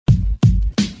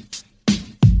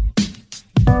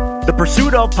The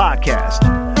Pursuit of Podcast,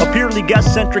 a purely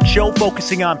guest-centric show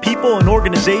focusing on people and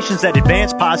organizations that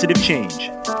advance positive change.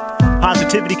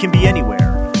 Positivity can be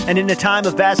anywhere, and in a time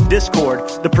of vast discord,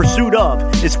 the pursuit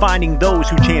of is finding those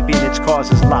who champion its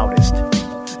causes loudest.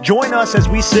 Join us as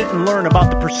we sit and learn about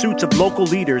the pursuits of local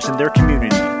leaders in their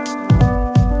community.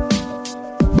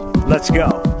 Let's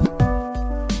go.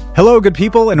 Hello, good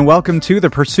people, and welcome to the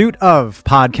Pursuit of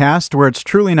Podcast, where it's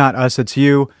truly not us, it's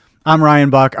you. I'm Ryan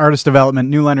Buck, Artist Development,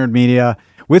 New Leonard Media.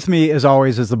 With me, as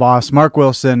always, is the boss, Mark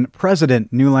Wilson,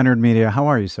 President, New Leonard Media. How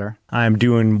are you, sir? I'm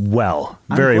doing well,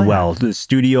 very well. The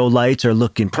studio lights are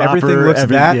looking proper. Everything looks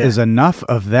that is enough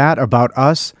of that about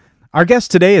us. Our guest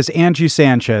today is Angie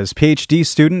Sanchez, PhD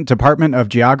student, Department of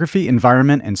Geography,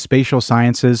 Environment, and Spatial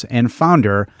Sciences, and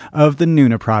founder of the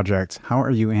Nooni Project. How are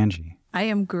you, Angie? I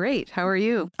am great. How are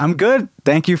you? I'm good.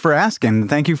 Thank you for asking.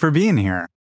 Thank you for being here.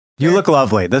 You look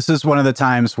lovely. This is one of the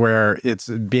times where it's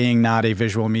being not a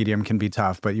visual medium can be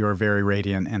tough, but you're very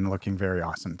radiant and looking very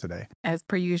awesome today. As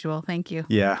per usual. Thank you.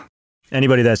 Yeah.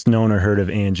 Anybody that's known or heard of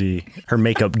Angie, her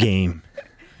makeup game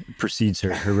precedes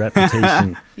her. Her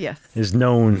reputation is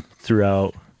known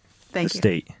throughout the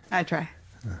state. I try.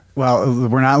 Well,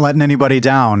 we're not letting anybody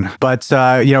down, but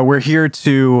we're here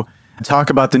to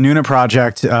talk about the Nooni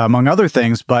Project, among other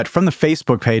things, but from the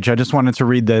Facebook page, I just wanted to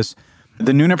read this.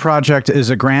 The Nooni Project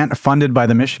is a grant funded by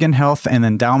the Michigan Health and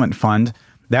Endowment Fund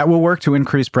that will work to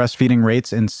increase breastfeeding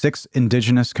rates in 6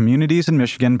 Indigenous communities in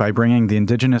Michigan by bringing the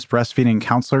Indigenous Breastfeeding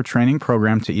Counselor training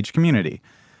program to each community.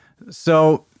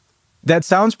 So that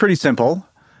sounds pretty simple,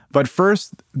 but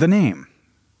first, the name.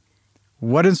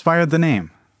 What inspired the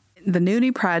name? The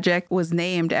Nooni Project was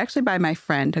named actually by my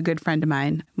friend, a good friend of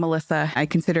mine, Melissa. I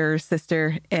consider her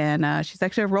sister, and she's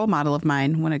actually a role model of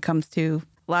mine when it comes to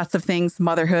lots of things,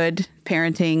 motherhood,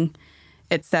 parenting,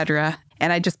 etc.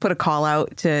 And I just put a call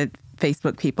out to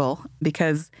Facebook people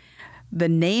because the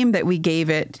name that we gave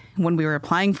it when we were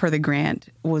applying for the grant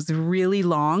was really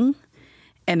long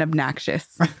and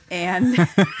obnoxious. And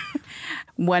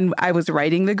when I was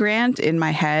writing the grant in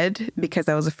my head, because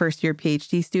I was a first-year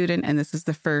PhD student, and this is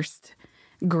the first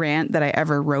grant that I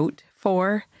ever wrote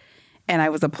for, and I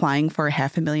was applying for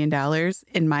 $500,000,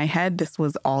 in my head, this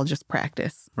was all just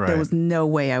practice. Right. There was no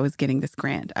way I was getting this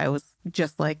grant. I was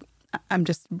just like, I'm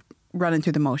just running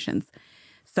through the motions.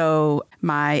 So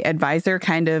my advisor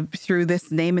kind of threw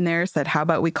this name in there, said, how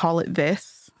about we call it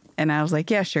this? And I was like,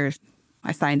 yeah, sure.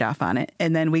 I signed off on it.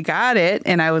 And then we got it.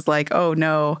 And I was like, oh,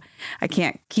 no, I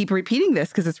can't keep repeating this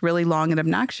because it's really long and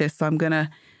obnoxious. So I'm going to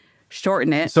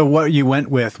shorten it. So what you went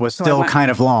with was still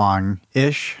kind of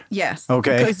long-ish? Yes.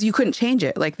 Okay. Because you couldn't change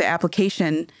it. Like the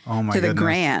application to the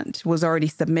grant was already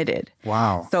submitted.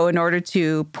 Wow. So in order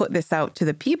to put this out to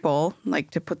the people, like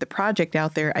to put the project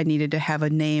out there, I needed to have a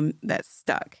name that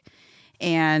stuck.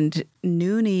 And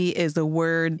Nooni is a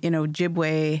word in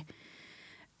Ojibwe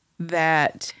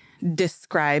that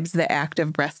describes the act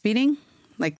of breastfeeding.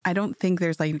 Like, I don't think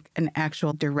there's like an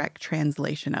actual direct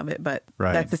translation of it, but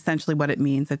that's essentially what it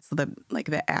means. It's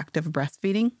the act of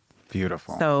breastfeeding.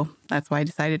 Beautiful. So that's why I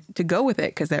decided to go with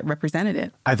it, because that represented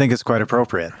it. I think it's quite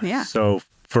appropriate. Yeah. So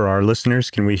for our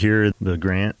listeners, can we hear the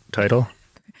grant title?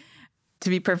 To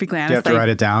be perfectly honest, you have to write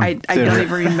it down. I don't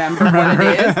even remember what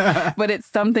it is, but it's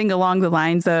something along the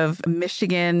lines of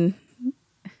Michigan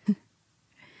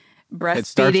breastfeeding. It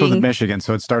starts with Michigan,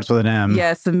 so it starts with an M.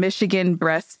 Yes, the Michigan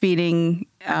Breastfeeding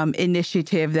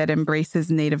Initiative that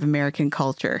embraces Native American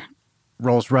culture.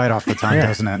 Rolls right off the tongue,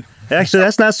 doesn't it? Actually,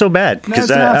 that's not so bad, because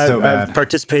I've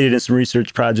participated in some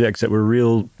research projects that were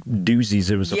real doozies.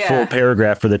 It was a full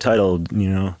paragraph for the title,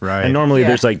 Right. And normally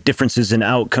there's like differences in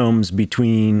outcomes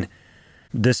between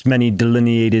this many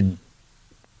delineated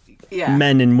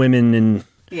men and women and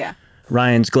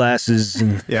Ryan's glasses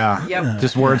and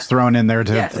just words thrown in there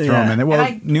to throw them in there. Well,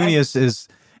 Nooni is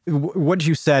what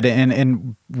you said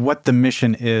and what the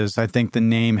mission is. I think the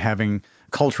name having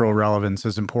cultural relevance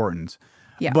is important.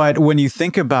 Yeah. But when you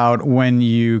think about when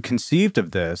you conceived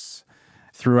of this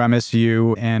through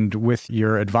MSU and with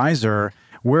your advisor,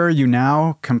 where are you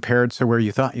now compared to where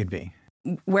you thought you'd be?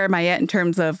 Where am I at in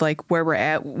terms of like where we're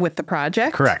at with the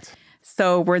project? Correct.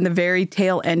 So we're in the very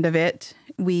tail end of it.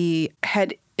 We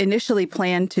had initially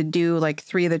planned to do like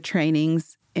 3 of the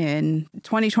trainings in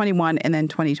 2021 and then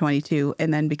 2022.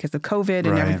 And then because of COVID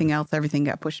and everything else, everything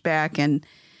got pushed back. And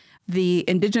the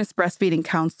Indigenous Breastfeeding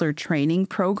Counselor training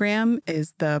program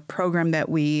is the program that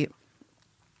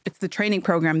it's the training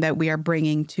program that we are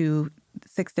bringing to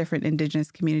 6 different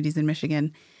Indigenous communities in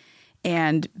Michigan.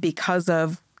 And because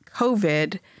of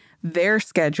COVID, their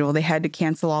schedule, they had to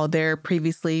cancel all their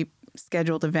previously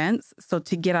scheduled events. So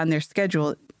to get on their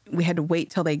schedule, we had to wait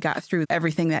till they got through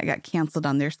everything that got canceled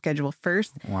on their schedule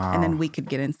first. Wow. And then we could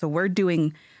get in. So we're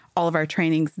doing all of our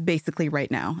trainings basically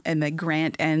right now. And the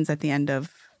grant ends at the end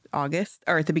of August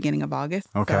or at the beginning of August.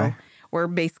 Okay. So we're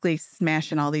basically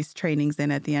smashing all these trainings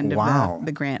in at the end Wow. of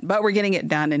the grant. But we're getting it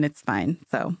done and it's fine.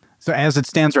 So as it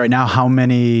stands right now, how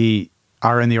many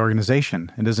are in the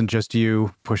organization? It isn't just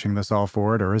you pushing this all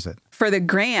forward, or is it? For the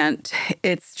grant,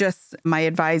 it's just my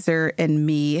advisor and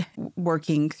me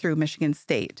working through Michigan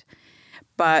State.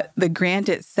 But the grant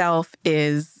itself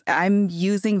is, I'm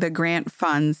using the grant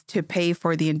funds to pay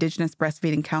for the Indigenous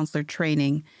Breastfeeding Counselor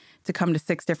training to come to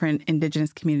 6 different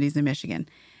Indigenous communities in Michigan.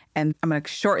 And I'm going to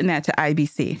shorten that to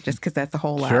IBC, just because that's a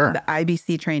whole lot. Sure. The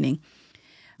IBC training.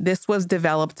 This was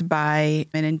developed by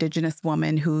an Indigenous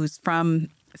woman who's from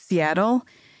Seattle,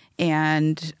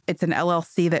 and it's an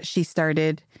LLC that she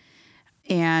started,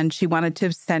 and she wanted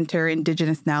to center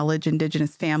Indigenous knowledge,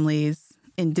 Indigenous families,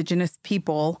 Indigenous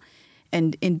people,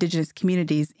 and Indigenous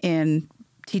communities in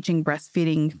teaching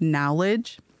breastfeeding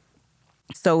knowledge.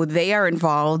 So they are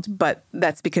involved, but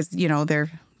that's because,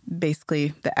 they're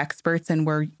basically the experts and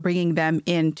we're bringing them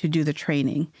in to do the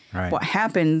training. Right. What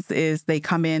happens is they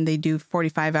come in, they do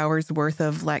 45 hours worth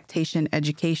of lactation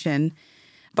education,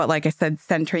 but like I said,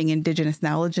 centering Indigenous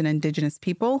knowledge and Indigenous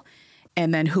people.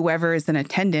 And then whoever is in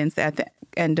attendance at the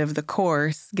end of the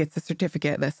course gets a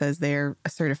certificate that says they're a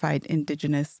certified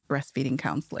Indigenous breastfeeding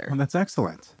counselor. Well, that's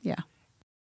excellent. Yeah.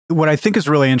 What I think is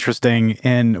really interesting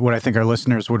and what I think our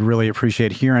listeners would really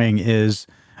appreciate hearing is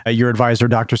your advisor,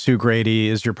 Dr. Sue Grady,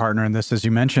 is your partner in this, as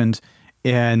you mentioned.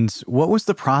 And what was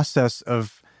the process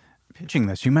of pitching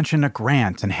this? You mentioned a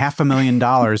grant and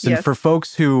 $500,000. And Yes. for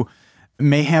folks who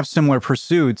may have similar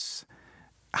pursuits,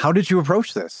 how did you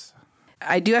approach this?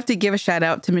 I do have to give a shout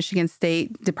out to Michigan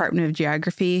State Department of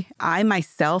Geography. I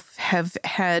myself have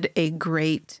had a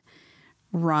great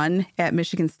run at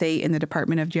Michigan State in the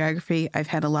Department of Geography. I've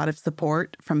had a lot of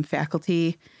support from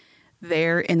faculty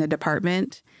there in the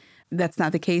department. That's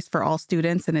not the case for all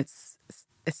students, and it's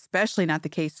especially not the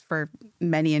case for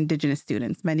many Indigenous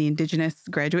students. Many Indigenous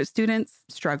graduate students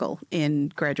struggle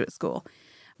in graduate school.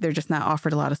 They're just not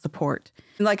offered a lot of support.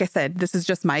 And like I said, this is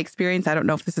just my experience. I don't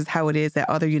know if this is how it is at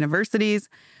other universities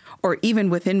or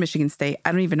even within Michigan State.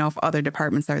 I don't even know if other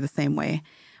departments are the same way.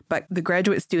 But the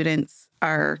graduate students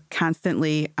are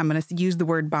constantly, I'm going to use the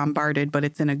word bombarded, but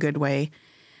it's in a good way,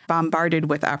 bombarded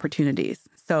with opportunities.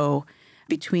 So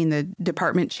between the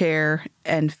department chair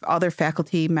and other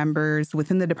faculty members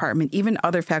within the department, even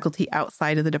other faculty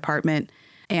outside of the department,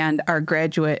 and our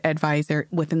graduate advisor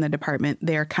within the department,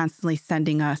 they are constantly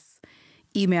sending us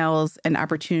emails and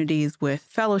opportunities with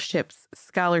fellowships,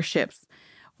 scholarships,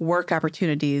 work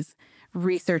opportunities,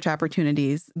 research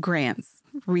opportunities, grants,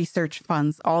 research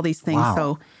funds, all these things. Wow.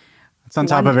 So It's on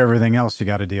top of everything else you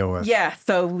got to deal with. yeah.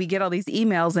 So we get all these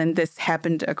emails, and this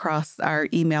happened across our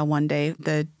email one day.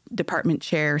 The department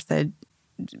chair said,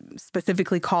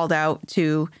 specifically called out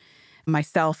to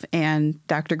myself and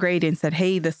Dr. Grady and said,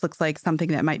 hey, this looks like something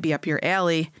that might be up your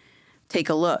alley. Take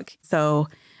a look. So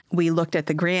we looked at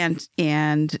the grant,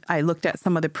 and I looked at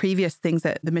some of the previous things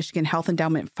that the Michigan Health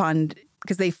Endowment Fund,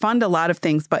 because they fund a lot of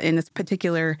things, but in this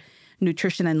particular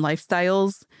nutrition and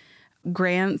lifestyles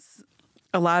grants,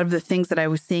 a lot of the things that I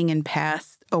was seeing in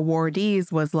past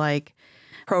awardees was like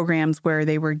programs where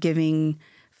they were giving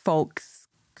folks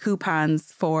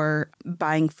coupons for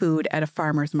buying food at a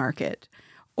farmer's market,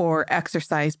 or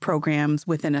exercise programs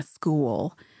within a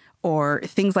school, or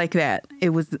things like that. It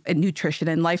was a nutrition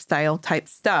and lifestyle type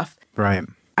stuff. Right.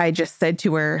 I just said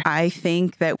to her, I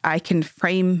think that I can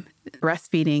frame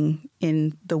breastfeeding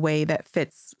in the way that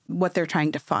fits what they're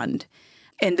trying to fund.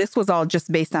 And this was all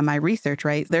just based on my research,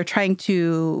 right?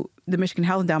 The Michigan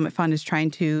Health Endowment Fund is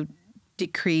trying to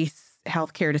decrease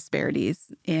healthcare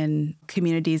disparities in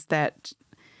communities that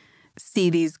see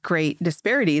these great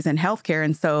disparities in healthcare.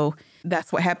 And so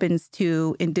that's what happens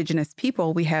to Indigenous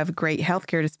people. We have great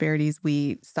healthcare disparities.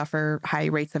 We suffer high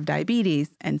rates of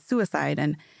diabetes and suicide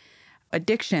and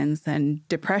addictions and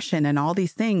depression and all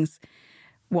these things.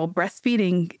 Well,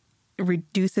 breastfeeding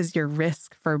reduces your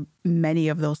risk for many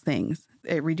of those things.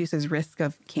 It reduces risk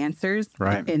of cancers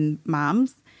in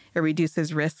moms. It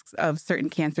reduces risks of certain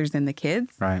cancers in the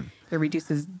kids. Right. It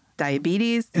reduces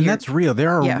diabetes. And that's real.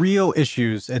 There are real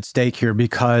issues at stake here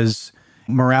because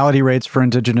mortality rates for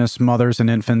Indigenous mothers and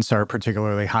infants are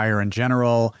particularly higher in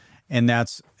general. And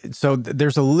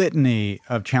there's a litany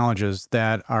of challenges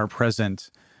that are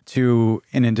present to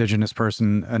an Indigenous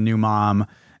person, a new mom.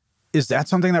 Is that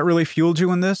something that really fueled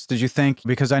you in this? Did you think,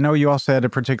 because I know you also had a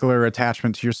particular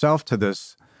attachment to yourself to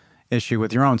this issue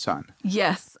with your own son.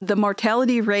 Yes. The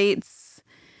mortality rates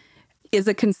is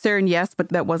a concern, yes, but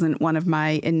that wasn't one of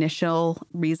my initial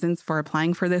reasons for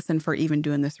applying for this and for even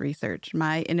doing this research.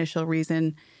 My initial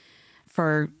reason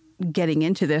for getting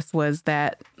into this was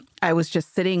that I was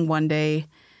just sitting one day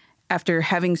after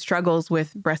having struggles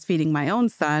with breastfeeding my own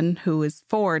son, who is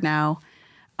 4 now,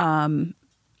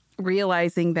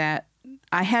 realizing that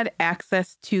I had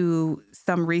access to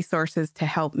some resources to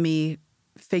help me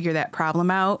figure that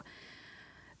problem out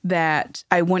that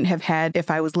I wouldn't have had if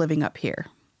I was living up here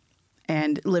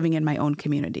and living in my own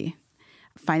community.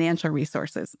 Financial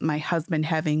resources, my husband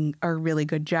having a really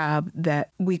good job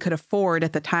that we could afford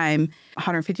at the time,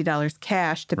 $150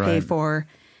 cash to pay for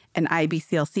an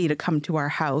IBCLC to come to our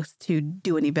house to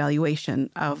do an evaluation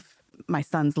of my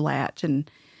son's latch,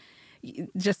 and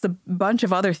just a bunch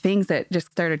of other things that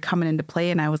just started coming into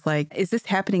play. And I was like, is this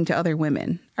happening to other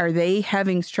women? Are they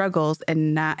having struggles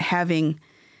and not having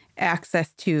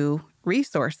access to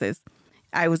resources?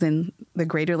 I was in the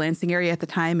greater Lansing area at the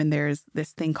time, and there's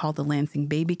this thing called the Lansing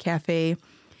Baby Cafe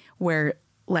where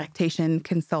lactation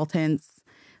consultants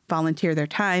volunteer their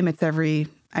time. It's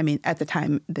at the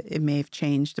time, it may have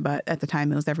changed, but at the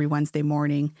time it was every Wednesday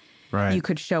morning. Right. You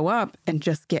could show up and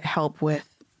just get help with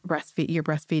your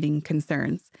breastfeeding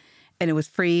concerns. And it was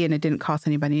free and it didn't cost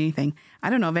anybody anything. I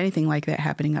don't know of anything like that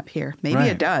happening up here. Maybe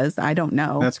it does. I don't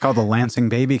know. That's called the Lansing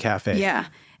Baby Cafe. Yeah.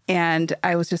 And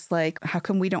I was just like, how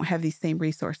come we don't have these same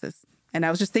resources? And I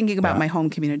was just thinking about my home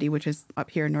community, which is up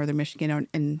here in northern Michigan,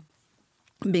 and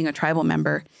being a tribal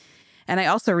member. And I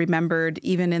also remembered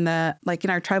even in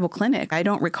our tribal clinic, I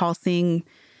don't recall seeing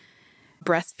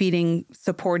breastfeeding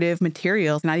supportive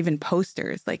materials, not even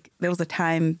posters. Like there was a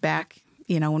time back,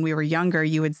 when we were younger,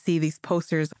 you would see these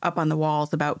posters up on the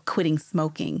walls about quitting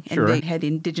smoking. And they had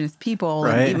Indigenous people.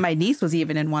 Right. And even my niece was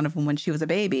even in one of them when she was a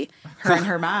baby, her and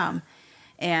her mom.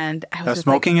 And I was a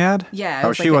smoking ad? Yeah.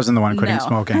 Oh, she wasn't the one quitting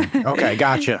smoking. Okay,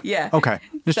 gotcha. Yeah. Okay,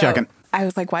 just checking. I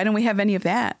was like, why don't we have any of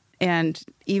that? And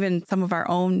even some of our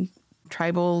own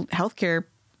tribal healthcare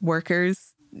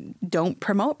workers don't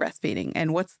promote breastfeeding.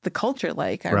 And what's the culture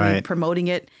like? Are we promoting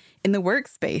it in the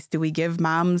workspace? Do we give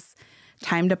moms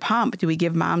time to pump? Do we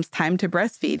give moms time to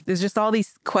breastfeed? There's just all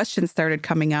these questions started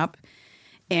coming up.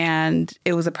 And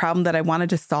it was a problem that I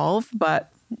wanted to solve.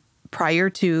 But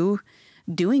prior to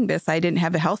doing this, I didn't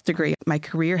have a health degree. My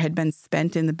career had been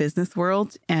spent in the business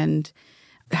world and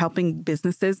helping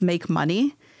businesses make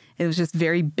money. It was just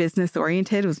very business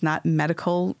oriented. It was not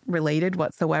medical related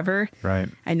whatsoever. Right.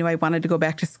 I knew I wanted to go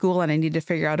back to school and I needed to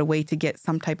figure out a way to get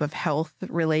some type of health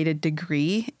related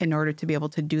degree in order to be able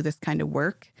to do this kind of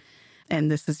work. And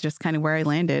this is just kind of where I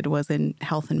landed, was in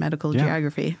health and medical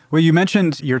geography. Well, you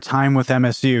mentioned your time with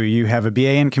MSU. You have a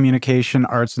BA in Communication,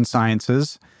 Arts and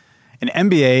Sciences, an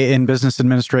MBA in Business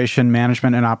Administration,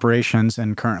 Management and Operations,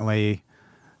 and currently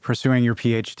pursuing your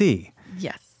PhD.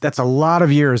 Yes. That's a lot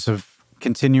of years of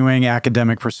continuing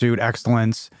academic pursuit,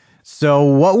 excellence. So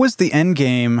what was the end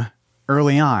game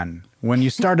early on when you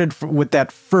started with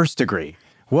that first degree?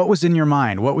 What was in your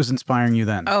mind? What was inspiring you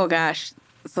then? Oh, gosh.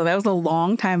 So that was a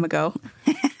long time ago.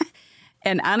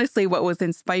 And honestly, what was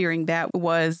inspiring that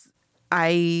was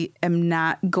I am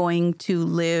not going to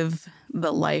live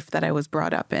the life that I was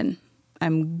brought up in.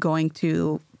 I'm going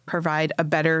to provide a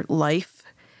better life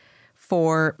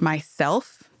for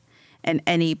myself and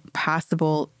any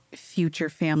possible future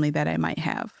family that I might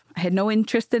have. I had no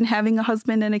interest in having a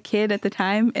husband and a kid at the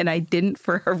time, and I didn't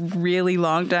for a really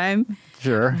long time.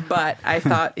 Sure. But I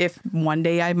thought if one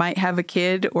day I might have a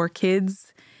kid or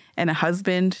kids and a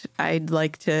husband, I'd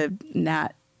like to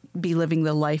not be living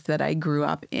the life that I grew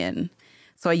up in.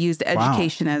 So I used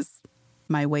education as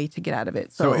my way to get out of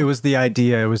it. So it was the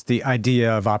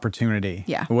idea of opportunity.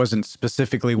 Yeah. It wasn't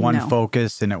specifically one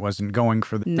focus, and it wasn't going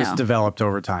for this developed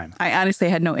over time. I honestly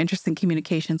had no interest in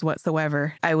communications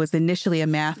whatsoever. I was initially a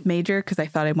math major because I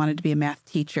thought I wanted to be a math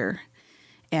teacher.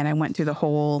 And I went through the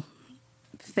whole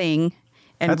thing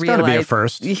and That's realized... got to be a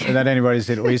first, that anybody's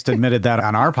at least admitted that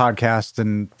on our podcast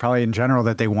and probably in general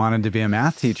that they wanted to be a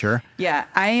math teacher. Yeah,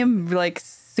 I am like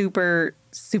super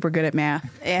good at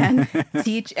math and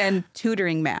teach and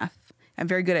tutoring math. I'm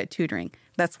very good at tutoring.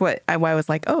 That's why I was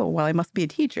like, oh, well, I must be a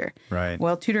teacher. Right.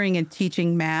 Well, tutoring and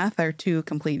teaching math are two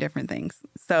complete different things.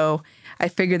 So I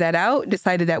figured that out,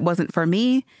 decided that wasn't for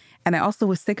me. And I also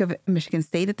was sick of Michigan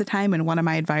State at the time. And one of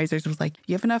my advisors was like,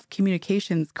 you have enough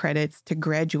communications credits to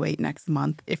graduate next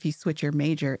month if you switch your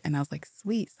major. And I was like,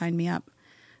 sweet, sign me up.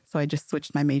 So I just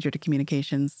switched my major to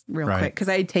communications real quick because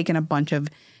I had taken a bunch of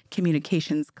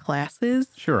communications classes.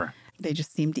 Sure. They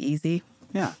just seemed easy.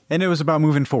 Yeah. And it was about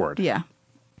moving forward. Yeah.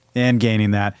 And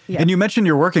gaining that. Yeah. And you mentioned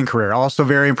your working career. Also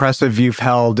very impressive. You've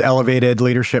held elevated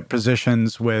leadership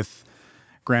positions with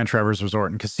Grand Traverse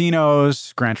Resort and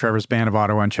Casinos, Grand Traverse Band of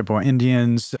Ottawa and Chippewa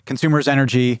Indians, Consumers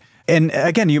Energy. And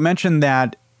again, you mentioned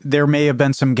that there may have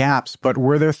been some gaps, but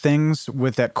were there things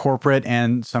with that corporate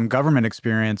and some government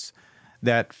experience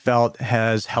that felt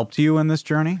has helped you in this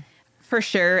journey? For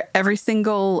sure. Every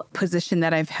single position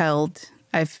that I've held,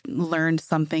 I've learned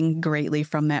something greatly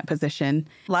from that position.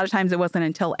 A lot of times it wasn't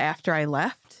until after I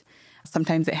left.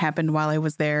 Sometimes it happened while I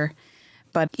was there.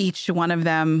 But each one of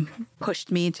them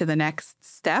pushed me to the next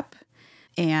step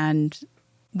and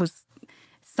was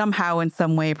somehow in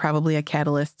some way probably a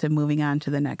catalyst to moving on to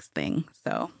the next thing.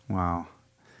 So, wow.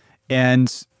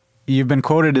 And you've been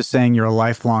quoted as saying you're a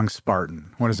lifelong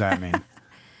Spartan. What does that mean?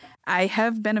 I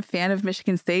have been a fan of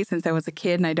Michigan State since I was a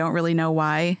kid, and I don't really know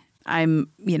why. I'm,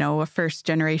 a first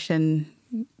generation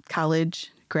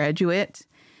college graduate.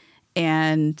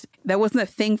 And that wasn't a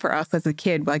thing for us as a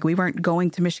kid. Like, we weren't going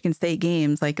to Michigan State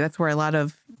games. Like, that's where a lot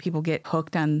of people get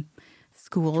hooked on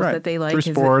schools that they like.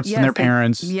 Through sports and their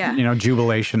parents,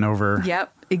 jubilation over.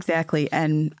 Yep, exactly.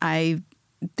 And I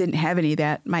didn't have any of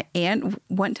that. My aunt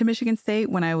went to Michigan State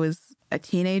when I was a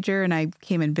teenager, and I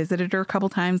came and visited her a couple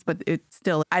times, but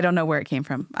I don't know where it came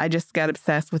from. I just got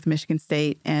obsessed with Michigan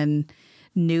State and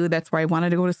knew that's where I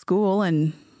wanted to go to school,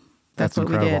 and that's what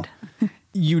incredible. We did.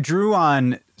 You drew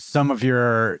on some of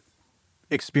your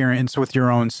experience with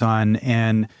your own son,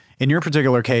 and in your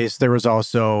particular case, there was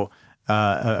also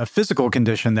a physical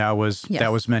condition that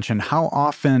was mentioned. How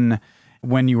often,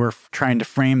 when you were trying to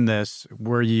frame this,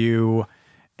 were you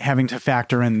having to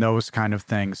factor in those kind of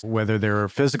things, whether there are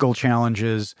physical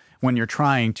challenges when you're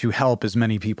trying to help as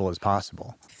many people as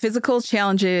possible? Physical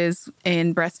challenges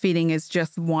in breastfeeding is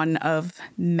just one of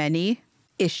many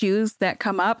issues that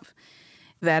come up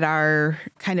that are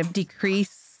kind of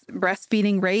decrease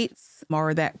breastfeeding rates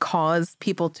or that cause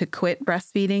people to quit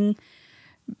breastfeeding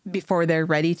before they're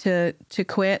ready to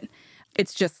quit.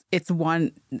 It's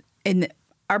one. In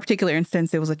our particular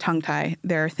instance, it was a tongue tie.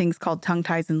 There are things called tongue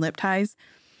ties and lip ties.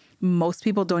 Most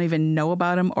people don't even know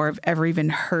about them or have ever even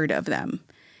heard of them.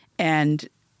 And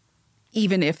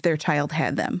even if their child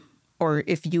had them or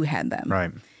if you had them.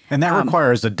 Right. And that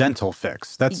requires a dental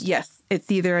fix. Yes. It's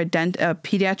either a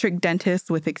pediatric dentist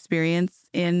with experience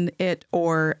in it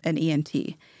or an ENT.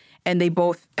 And they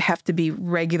both have to be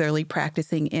regularly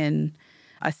practicing in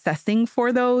assessing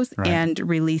for those and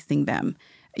releasing them.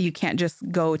 You can't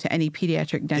just go to any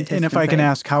pediatric dentist. And if I can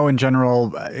ask, how in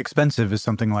general expensive is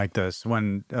something like this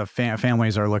when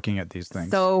families are looking at these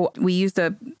things? So we used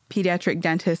a pediatric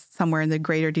dentist somewhere in the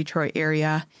greater Detroit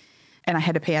area, and I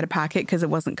had to pay out of pocket because it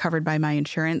wasn't covered by my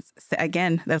insurance. So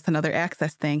again, that's another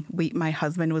access thing. My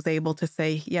husband was able to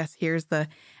say, yes, and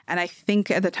I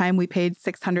think at the time we paid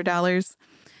 $600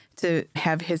 to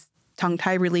have his tongue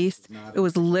tie released. It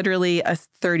was literally a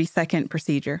 30-second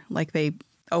procedure. Like, they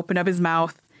opened up his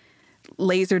mouth,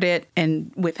 lasered it,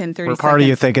 and within 30 seconds. Part of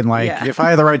you thinking, if I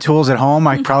had the right tools at home,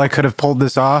 I probably could have pulled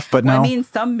this off, but no. I mean,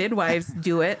 some midwives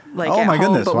do it at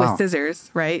home, but with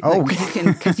scissors, right? Oh,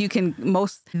 because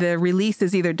the release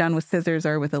is either done with scissors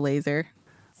or with a laser.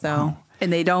 So,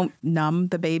 and they don't numb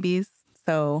the babies.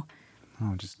 So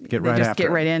just get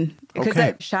right in. Because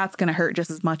that shot's going to hurt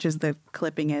just as much as the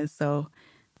clipping is. So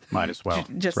might as well.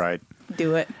 Just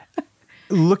do it.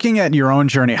 Looking at your own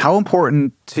journey, how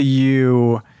important to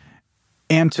you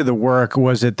and to the work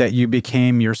was it that you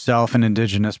became yourself an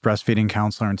Indigenous breastfeeding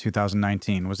counselor in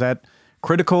 2019? Was that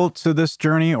critical to this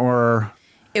journey, or?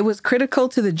 It was critical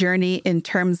to the journey in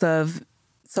terms of,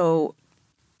 so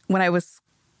when I was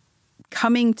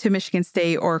coming to Michigan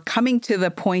State or coming to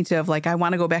the point of I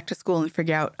want to go back to school and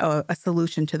figure out a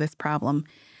solution to this problem,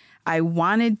 I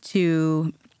wanted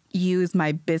to use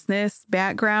my business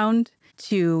background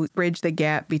to bridge the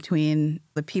gap between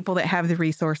the people that have the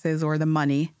resources or the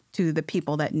money to the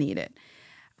people that need it.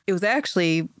 It was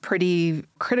actually pretty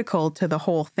critical to the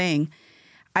whole thing.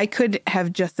 I could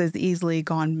have just as easily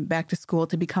gone back to school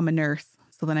to become a nurse,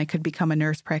 so then I could become a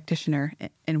nurse practitioner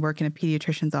and work in a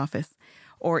pediatrician's office,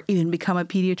 or even become a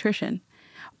pediatrician,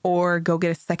 or go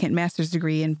get a second master's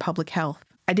degree in public health.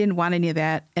 I didn't want any of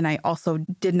that, and I also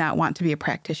did not want to be a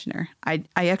practitioner. I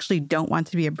actually don't want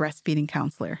to be a breastfeeding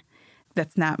counselor.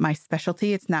 That's not my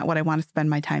specialty. It's not what I want to spend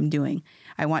my time doing.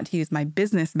 I want to use my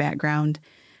business background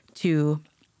to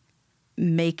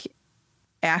make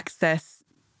access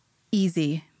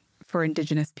easy for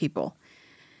Indigenous people.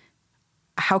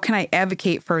 How can I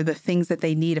advocate for the things that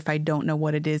they need if I don't know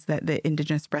what it is that the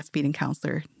Indigenous breastfeeding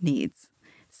counselor needs?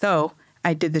 So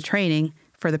I did the training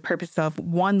for the purpose of,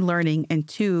 one, learning, and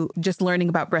two, just learning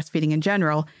about breastfeeding in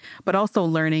general, but also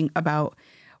learning about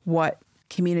what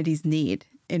communities need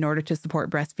in order to support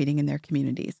breastfeeding in their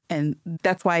communities. And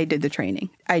that's why I did the training.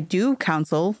 I do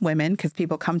counsel women because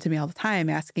people come to me all the time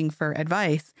asking for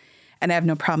advice, and I have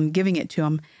no problem giving it to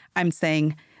them. I'm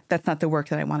saying that's not the work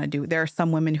that I want to do. There are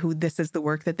some women who this is the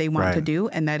work that they want to do,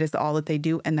 and that is all that they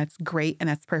do, and that's great, and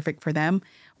that's perfect for them.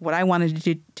 What I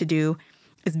wanted to do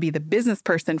is be the business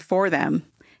person for them,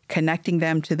 connecting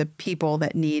them to the people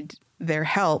that need their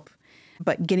help,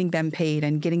 but getting them paid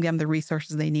and getting them the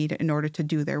resources they need in order to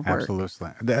do their work. Absolutely.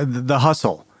 The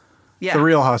hustle. Yeah. The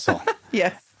real hustle.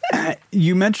 Yes.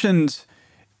 You mentioned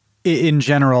in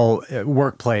general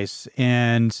workplace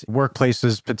and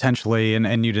workplaces potentially,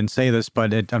 and you didn't say this,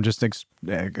 but I'm just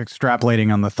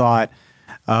extrapolating on the thought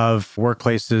of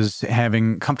workplaces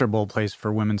having comfortable place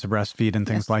for women to breastfeed and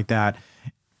things like that.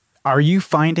 Are you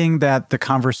finding that the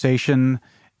conversation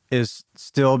is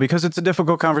still, because it's a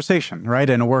difficult conversation, right?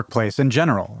 In a workplace in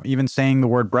general, even saying the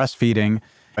word breastfeeding,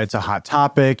 it's a hot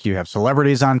topic. You have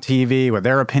celebrities on TV with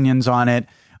their opinions on it.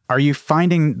 Are you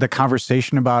finding the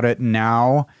conversation about it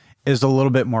now is a little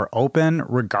bit more open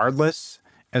regardless,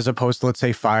 as opposed to, let's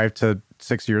say, 5 to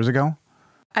 6 years ago?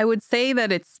 I would say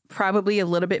that it's probably a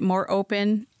little bit more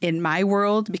open in my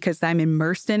world because I'm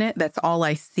immersed in it. That's all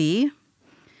I see.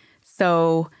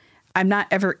 So I'm not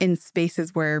ever in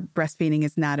spaces where breastfeeding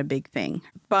is not a big thing.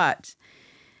 But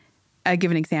I'll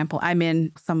give an example. I'm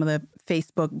in some of the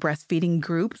Facebook breastfeeding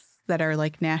groups that are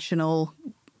like national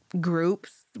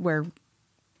groups where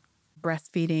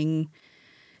breastfeeding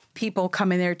people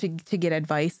come in there to get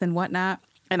advice and whatnot.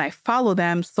 And I follow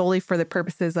them solely for the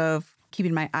purposes of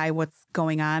keeping my eye what's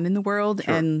going on in the world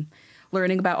and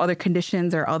learning about other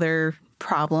conditions or other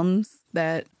problems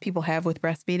that people have with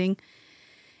breastfeeding.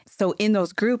 So in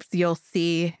those groups, you'll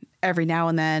see every now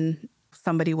and then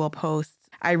somebody will post,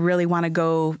 I really want to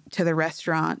go to the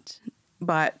restaurant,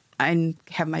 but I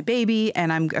have my baby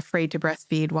and I'm afraid to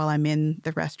breastfeed while I'm in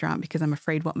the restaurant because I'm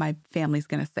afraid what my family's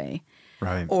going to say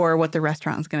or what the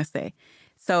restaurant is going to say.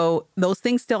 So those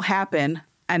things still happen.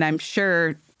 And I'm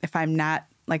sure if I'm not,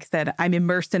 like I said, I'm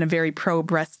immersed in a very pro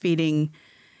breastfeeding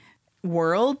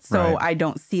world. So I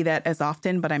don't see that as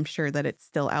often, but I'm sure that it's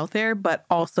still out there. But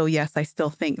also, yes, I still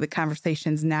think the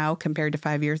conversations now compared to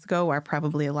 5 years ago are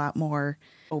probably a lot more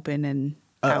open and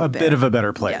a bit of a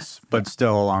better place, but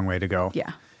still a long way to go.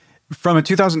 Yeah. From a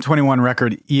 2021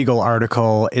 Record Eagle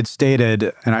article, it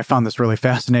stated, and I found this really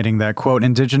fascinating, that, quote,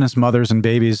 Indigenous mothers and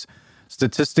babies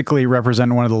statistically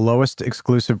represent one of the lowest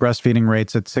exclusive breastfeeding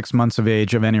rates at 6 months of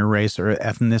age of any race or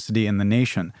ethnicity in the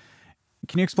nation.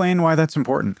 Can you explain why that's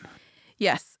important?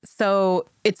 Yes. So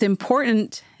it's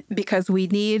important because we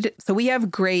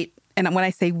have great, and when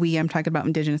I say we, I'm talking about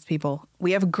Indigenous people,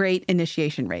 we have great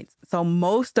initiation rates. So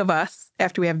most of us,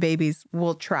 after we have babies,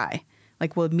 will try.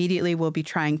 Like we'll be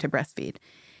trying to breastfeed.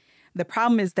 The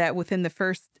problem is that within the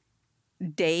first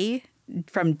day,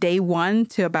 from day 1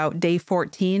 to about day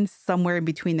 14, somewhere in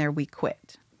between there, we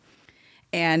quit.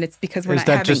 And it's because we're not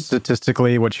having... Is that just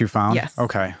statistically what you found? Yes.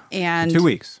 Okay. And 2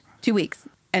 weeks. 2 weeks.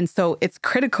 And so it's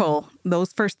critical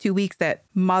those first 2 weeks that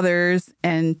mothers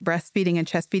and breastfeeding and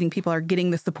chest feeding people are getting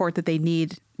the support that they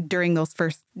need during those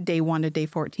first day 1 to day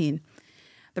 14.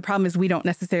 The problem is we don't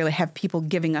necessarily have people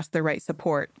giving us the right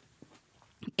support.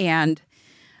 And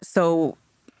so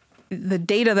the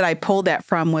data that I pulled that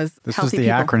from was This healthy is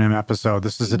the people. acronym episode.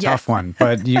 This is a tough one.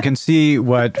 But you can see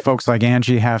what folks like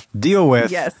Angie have to deal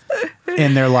with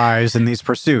in their lives in these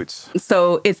pursuits.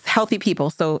 So it's healthy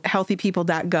people. So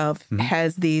healthypeople.gov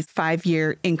has these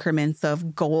 5-year increments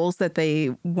of goals that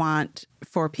they want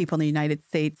for people in the United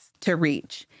States to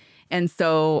reach. And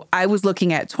so I was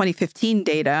looking at 2015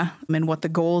 data and what the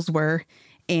goals were.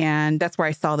 And that's where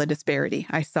I saw the disparity.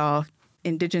 I saw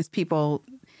Indigenous people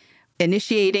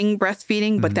initiating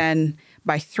breastfeeding, but then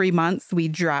by 3 months, we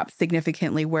dropped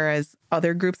significantly, whereas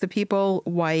other groups of people,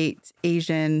 white,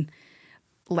 Asian,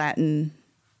 Latin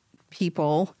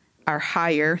people, are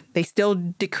higher. They still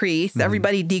decrease.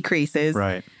 Everybody decreases.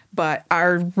 Right. But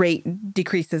our rate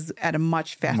decreases at a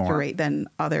much faster rate than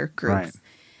other groups. Right.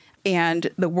 And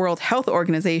the World Health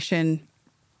Organization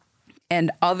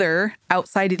and other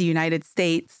outside of the United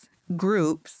States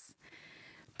groups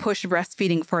push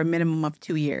breastfeeding for a minimum of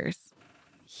 2 years.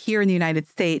 Here in the United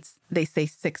States, they say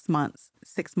 6 months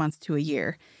to a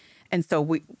year. And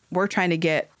so we're trying to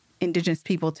get Indigenous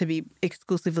people to be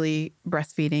exclusively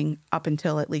breastfeeding up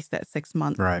until at least that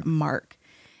 6-month mark.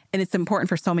 And it's important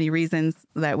for so many reasons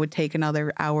that would take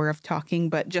another hour of talking,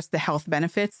 but just the health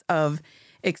benefits of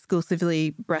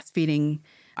exclusively breastfeeding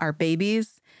our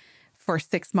babies for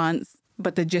 6 months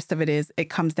But the gist of it is it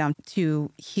comes down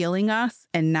to healing us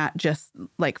and not just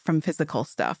like from physical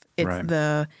stuff. It's Right.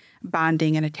 the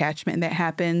bonding and attachment that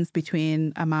happens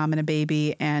between a mom and a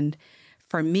baby. And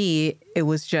for me, it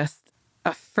was just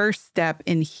a first step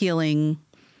in healing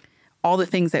all the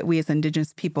things that we as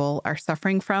Indigenous people are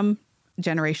suffering from,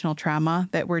 generational trauma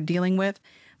that we're dealing with.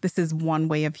 This is one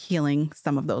way of healing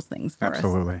some of those things for us.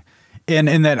 Absolutely.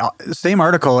 In that same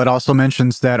article, it also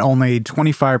mentions that only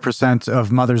 25%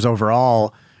 of mothers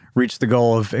overall reach the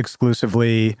goal of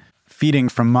exclusively feeding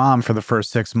from mom for the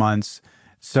first 6 months.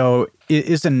 So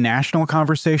is a national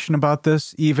conversation about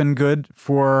this even good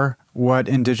for what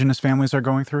Indigenous families are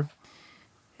going through?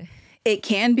 It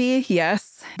can be,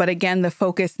 yes. But again, the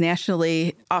focus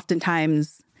nationally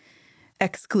oftentimes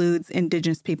excludes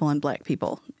Indigenous people and Black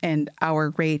people, and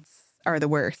our rates are the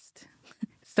worst.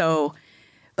 So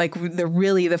like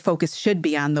the focus should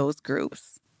be on those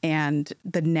groups. And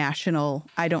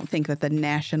I don't think that the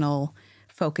national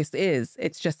focus is.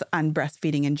 It's just on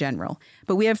breastfeeding in general.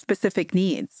 But we have specific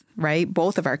needs, right?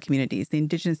 Both of our communities, the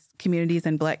Indigenous communities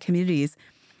and Black communities,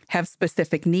 have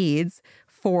specific needs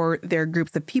for their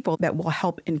groups of people that will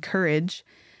help encourage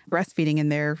breastfeeding in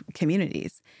their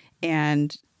communities.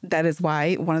 And that is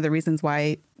why, one of the reasons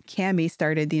why Cammie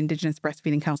started the Indigenous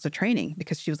Breastfeeding Council training,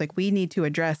 because she was like, we need to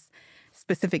address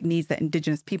specific needs that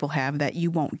Indigenous people have that you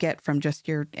won't get from just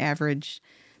your average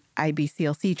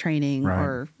IBCLC training Right.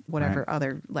 or whatever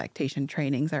other lactation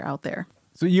trainings are out there.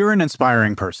 So you're an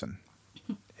inspiring person.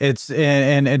 It's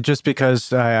and just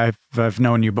because I've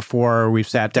known you before, we've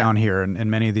sat down here in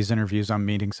many of these interviews. I'm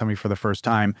meeting somebody for the first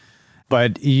time,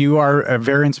 but you are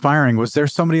very inspiring. Was there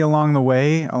somebody along the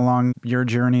way, along your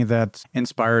journey, that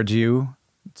inspired you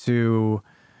to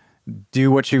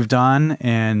do what you've done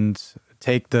and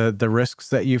take the risks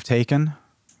that you've taken?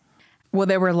 Well,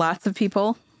 there were lots of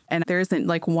people, and there isn't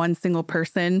like one single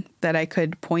person that I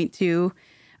could point to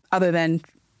other than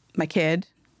my kid,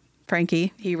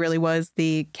 Frankie. He really was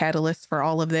the catalyst for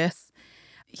all of this.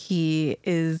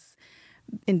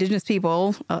 Indigenous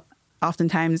people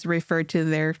oftentimes refer to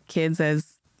their kids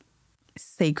as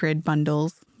sacred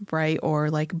bundles, right? Or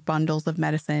like bundles of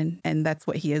medicine. And that's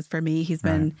what he is for me. He's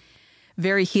been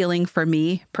very healing for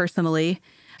me personally.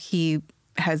 He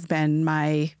has been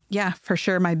for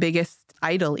sure my biggest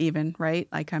idol even, right?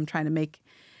 Like I'm trying to make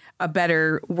a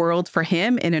better world for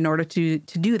him. And in order to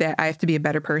do that, I have to be a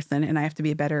better person and I have to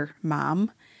be a better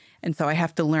mom. And so I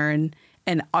have to learn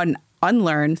and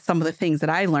unlearn some of the things that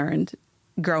I learned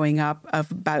growing up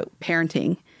about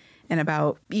parenting and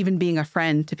about even being a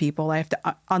friend to people. I have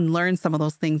to unlearn some of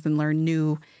those things and learn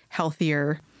new,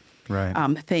 healthier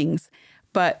things.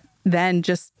 But then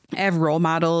just I have role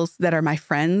models that are my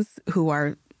friends who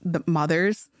are the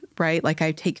mothers, right? Like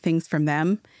I take things from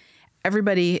them.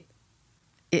 Everybody,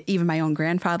 even my own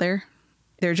grandfather,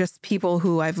 they're just people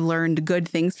who I've learned good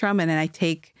things from, and then I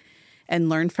take and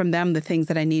learn from them the things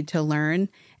that I need to learn.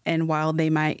 And while they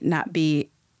might not be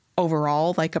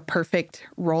overall like a perfect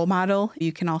role model,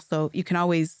 you can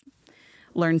always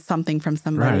learn something from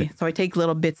somebody. Right. So I take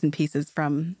little bits and pieces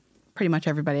from pretty much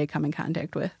everybody I come in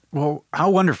contact with. Well, how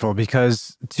wonderful,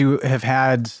 because to have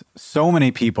had so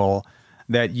many people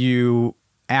that you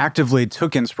actively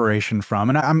took inspiration from,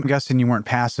 and I'm guessing you weren't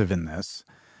passive in this,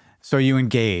 so you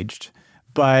engaged.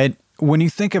 But when you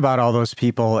think about all those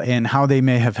people and how they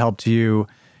may have helped you,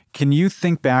 can you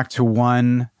think back to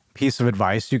one piece of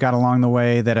advice you got along the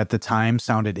way that at the time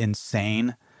sounded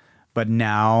insane, but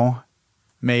now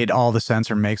made all the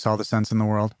sense or makes all the sense in the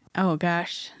world? Oh,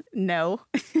 gosh. No.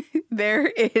 There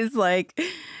is like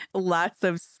lots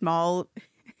of small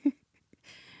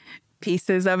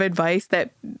pieces of advice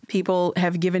that people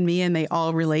have given me, and they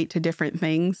all relate to different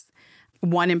things.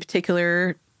 One in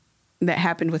particular that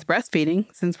happened with breastfeeding,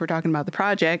 since we're talking about the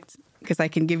project, because I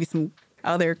can give you some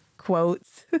other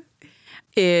quotes,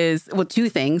 is, well, two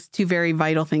very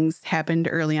vital things happened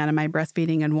early on in my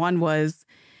breastfeeding. And one was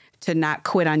to not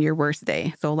quit on your worst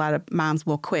day. So a lot of moms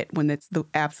will quit when it's the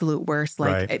absolute worst,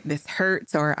 like this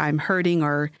hurts or I'm hurting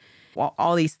or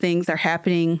all these things are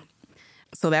happening.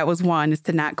 So that was one, is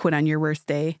to not quit on your worst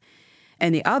day.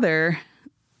 And the other,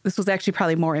 this was actually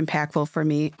probably more impactful for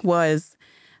me, was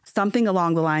something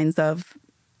along the lines of,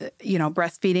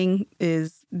 breastfeeding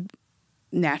is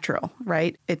natural,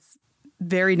 right? It's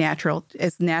very natural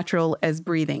as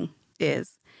breathing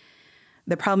is.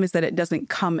 The problem is that it doesn't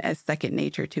come as second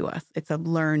nature to us. It's a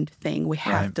learned thing. We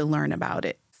have to learn about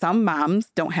it. Some moms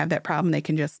don't have that problem. They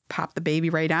can just pop the baby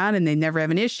right on and they never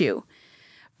have an issue.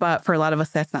 But for a lot of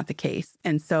us, that's not the case.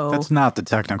 And so that's not the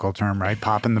technical term, right?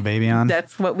 Popping the baby on.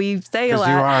 That's what we say a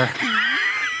lot.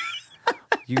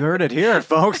 You heard it here,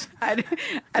 folks. I Could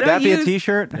don't that be use, a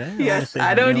T-shirt? Yes,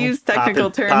 I don't use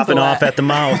technical terms Popping a lot. off at the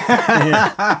mouth.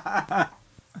 Yeah.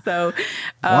 So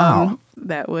Wow.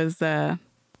 that was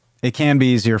It can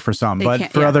be easier for some,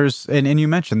 but for others, and you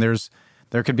mentioned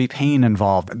there could be pain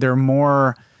involved. There are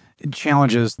more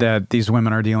challenges that these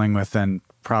women are dealing with than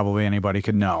probably anybody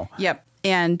could know. Yep.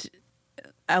 And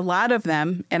a lot of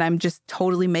them, and I'm just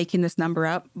totally making this number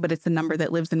up, but it's a number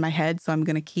that lives in my head, so I'm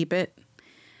going to keep it.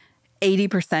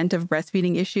 80% of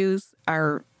breastfeeding issues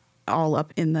are all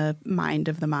up in the mind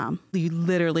of the mom. You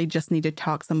literally just need to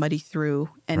talk somebody through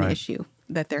an issue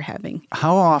that they're having.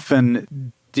 How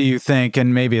often do you think,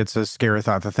 and maybe it's a scary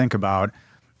thought to think about,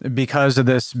 because of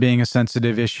this being a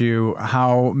sensitive issue,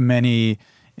 how many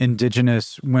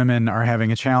Indigenous women are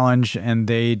having a challenge and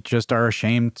they just are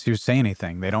ashamed to say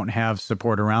anything? They don't have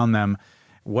support around them.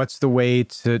 What's the way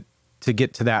to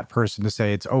get to that person to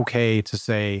say it's okay to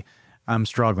say, I'm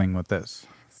struggling with this?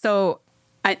 So,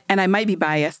 I might be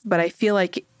biased, but I feel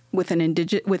like with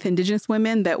Indigenous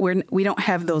women that we don't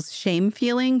have those shame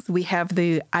feelings. We have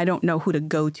I don't know who to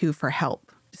go to for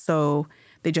help. So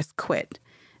they just quit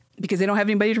because they don't have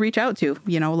anybody to reach out to.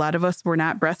 You know, a lot of us were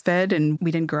not breastfed and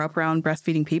we didn't grow up around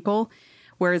breastfeeding people.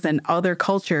 Whereas in other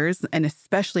cultures, and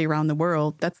especially around the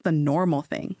world, that's the normal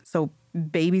thing. So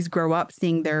babies grow up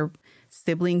seeing their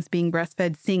siblings being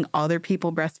breastfed, seeing other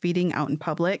people breastfeeding out in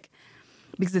public,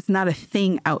 because it's not a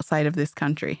thing outside of this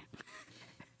country.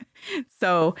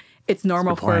 So it's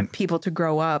normal for people to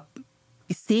grow up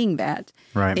seeing that.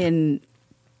 Right. In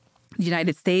the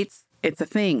United States, it's a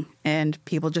thing, and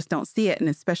people just don't see it. And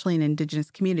especially in Indigenous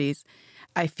communities,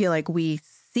 I feel like we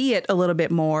see it a little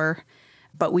bit more,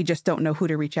 but we just don't know who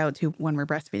to reach out to when we're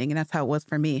breastfeeding. And that's how it was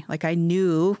for me. Like, I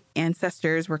knew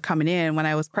ancestors were coming in when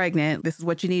I was pregnant. This is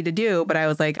what you need to do. But I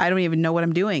was like, I don't even know what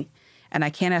I'm doing. And I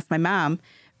can't ask my mom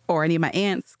or any of my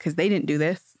aunts because they didn't do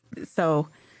this. So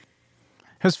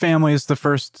his family is the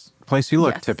first place you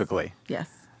look, typically. Yes.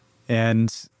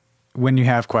 And when you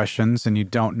have questions and you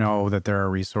don't know that there are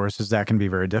resources, that can be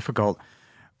very difficult.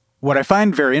 What I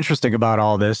find very interesting about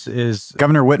all this is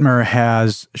Governor Whitmer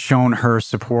has shown her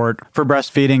support for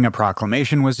breastfeeding. A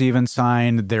proclamation was even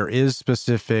signed. There is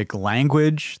specific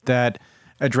language that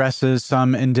addresses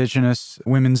some Indigenous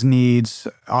women's needs.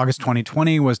 August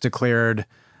 2020 was declared,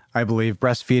 I believe,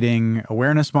 Breastfeeding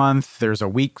Awareness Month. There's a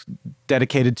week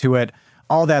dedicated to it.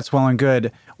 All that's well and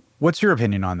good. What's your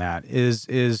opinion on that?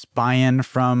 Is buy-in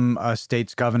from a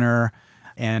state's governor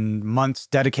and months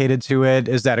dedicated to it,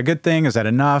 is that a good thing? Is that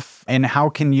enough? And how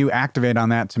can you activate on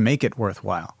that to make it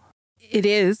worthwhile? It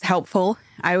is helpful.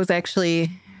 I was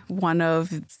actually one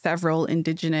of several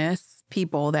Indigenous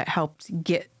people that helped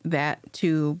get that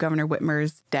to Governor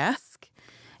Whitmer's desk.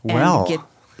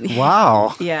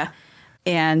 Wow. Yeah.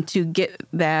 And to get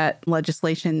that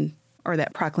legislation or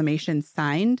that proclamation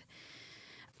signed.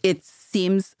 It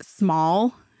seems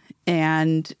small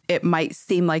and it might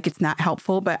seem like it's not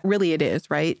helpful, but really it is,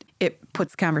 right? It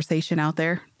puts conversation out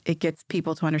there. It gets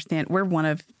people to understand.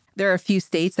 There are a few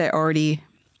states that already,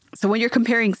 so when you're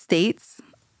comparing states,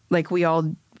 like we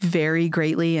all vary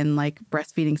greatly in like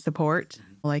breastfeeding support.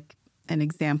 Like an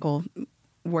example,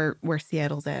 where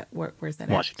Seattle's at, where's that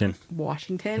Washington. at?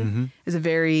 Washington is a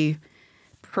very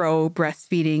pro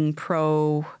breastfeeding,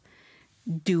 pro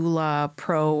doula,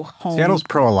 pro home. Seattle's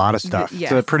pro a lot of stuff.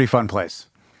 Yes. It's a pretty fun place.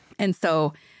 And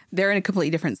so they're in a completely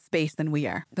different space than we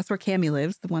are. That's where Cammie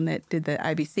lives, the one that did the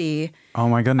IBC. Oh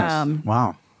my goodness.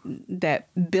 Wow. That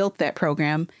built that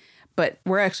program. But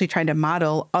we're actually trying to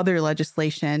model other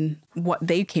legislation, what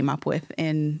they came up with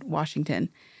in Washington.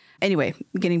 Anyway,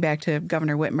 getting back to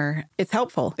Governor Whitmer, it's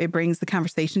helpful. It brings the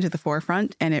conversation to the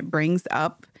forefront and it brings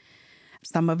up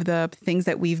some of the things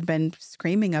that we've been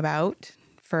screaming about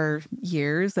for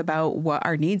years about what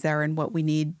our needs are and what we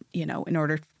need, in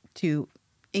order to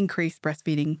increase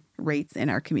breastfeeding rates in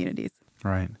our communities.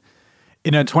 Right.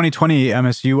 In a 2020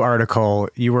 MSU article,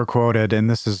 you were quoted, and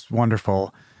this is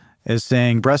wonderful, as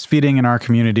saying, breastfeeding in our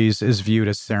communities is viewed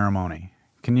as ceremony.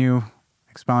 Can you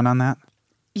expound on that?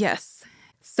 Yes.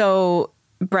 So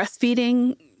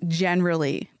breastfeeding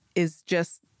generally is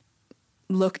just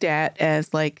looked at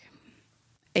as like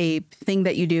a thing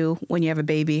that you do when you have a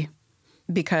baby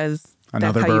because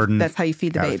that's how you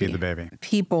feed the baby. Feed the baby.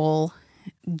 People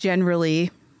generally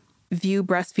view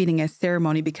breastfeeding as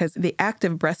ceremony because the act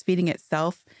of breastfeeding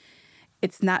itself,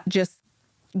 it's not just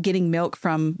getting milk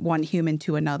from one human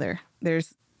to another.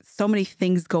 There's so many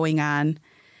things going on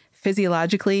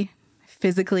physiologically,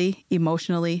 physically,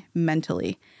 emotionally,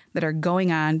 mentally that are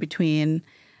going on between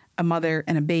a mother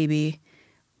and a baby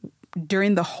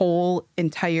during the whole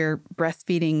entire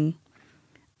breastfeeding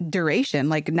duration,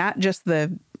 like not just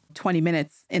the 20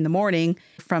 minutes in the morning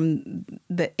from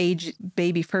the age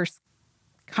baby first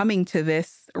coming to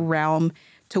this realm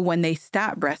to when they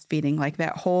stop breastfeeding, like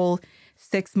that whole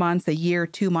 6 months, a year,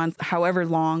 2 months, however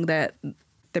long that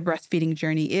the breastfeeding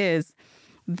journey is,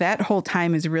 that whole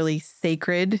time is really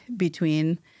sacred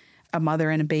between a mother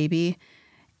and a baby.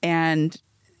 And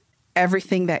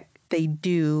everything that they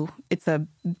do, it's a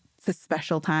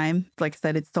special time. Like I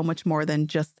said, it's so much more than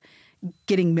just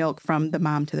getting milk from the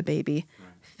mom to the baby. Right.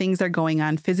 Things are going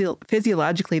on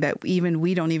physiologically that even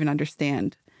we don't even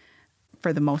understand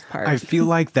for the most part. I feel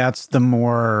like that's the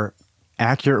more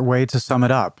accurate way to sum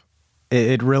it up.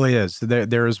 It really is.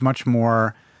 There is much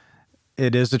more.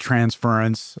 It is a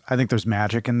transference. I think there's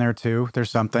magic in there too.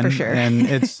 There's something. For sure. And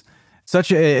it's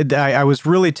such a, I was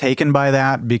really taken by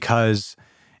that, because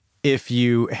if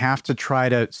you have to try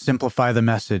to simplify the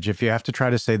message, if you have to try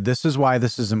to say, this is why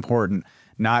this is important,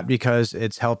 not because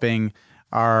it's helping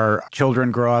our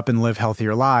children grow up and live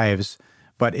healthier lives,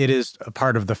 but it is a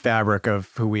part of the fabric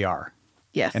of who we are.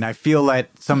 Yes. And I feel that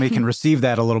somebody can receive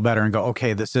that a little better and go,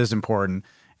 okay, this is important.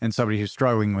 And somebody who's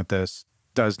struggling with this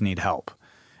does need help.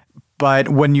 But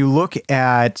when you look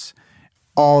at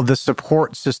all the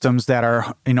support systems that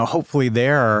are, hopefully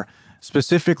there,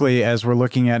 specifically as we're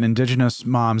looking at Indigenous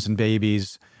moms and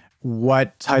babies,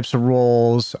 what types of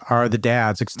roles are the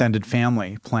dads, extended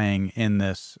family, playing in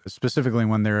this, specifically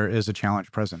when there is a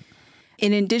challenge present?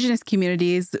 In Indigenous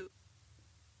communities,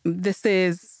 this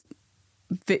is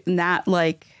not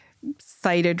like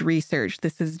cited research.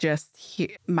 This is just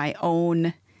my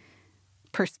own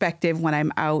perspective when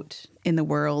I'm out in the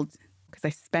world, because I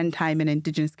spend time in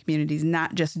Indigenous communities,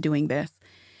 not just doing this.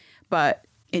 But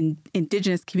in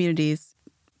Indigenous communities,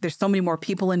 there's so many more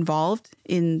people involved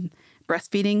in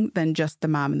breastfeeding than just the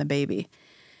mom and the baby.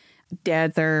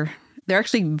 Dads they're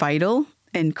actually vital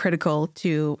and critical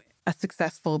to a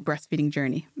successful breastfeeding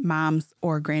journey. Moms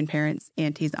or grandparents,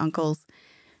 aunties, uncles,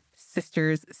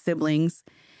 sisters, siblings,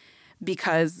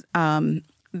 because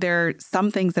there are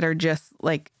some things that are just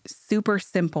like super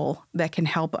simple that can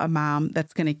help a mom,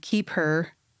 that's going to keep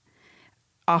her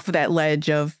off of that ledge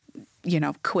of,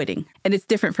 quitting. And it's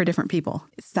different for different people.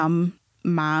 Some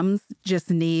moms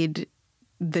just need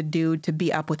the dude to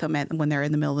be up with them when they're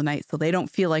in the middle of the night, so they don't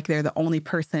feel like they're the only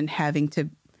person having to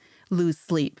lose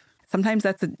sleep. Sometimes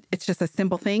it's just a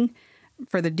simple thing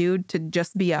for the dude to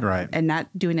just be up and not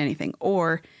doing anything.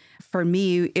 Or for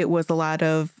me, it was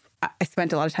I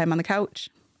spent a lot of time on the couch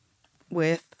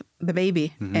with the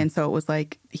baby. Mm-hmm. And so it was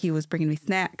like he was bringing me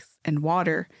snacks and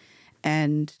water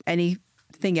and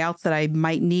anything else that I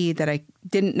might need that I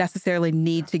didn't necessarily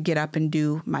need to get up and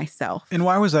do myself. And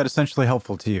why was that essentially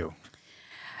helpful to you?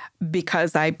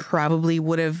 Because I probably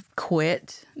would have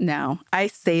quit. Now, I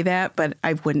say that, but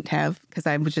I wouldn't have, because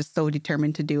I was just so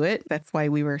determined to do it. That's why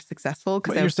we were successful.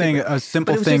 But you're saying a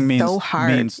simple thing means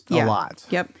a lot.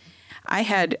 Yep. I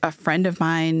had a friend of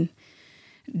mine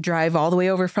drive all the way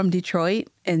over from Detroit,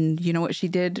 and you know what she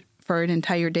did for an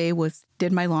entire day was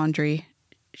did my laundry.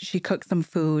 She cooked some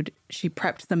food. She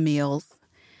prepped some meals,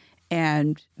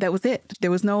 and that was it.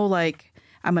 There was no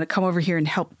I'm going to come over here and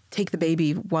help take the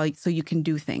baby so you can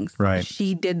do things. Right.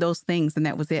 She did those things, and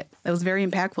that was it. That was very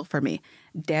impactful for me.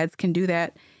 Dads can do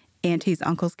that. Aunties,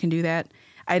 uncles can do that.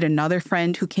 I had another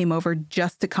friend who came over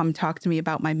just to come talk to me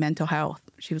about my mental health.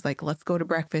 She was like, let's go to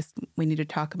breakfast. We need to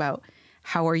talk about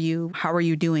how are you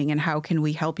doing and how can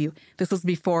we help you? This was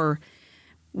before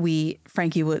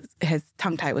his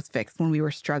tongue tie was fixed, when we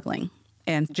were struggling.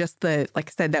 And just like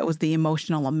I said, that was the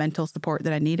emotional and mental support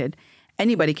that I needed.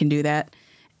 Anybody can do that.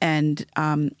 And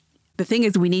the thing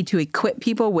is, we need to equip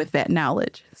people with that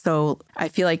knowledge. So I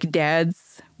feel like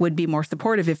dads would be more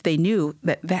supportive if they knew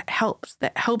that helps.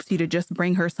 That helps you to just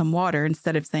bring her some water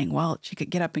instead of saying, well, she could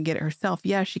get up and get it herself.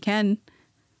 Yeah, she can.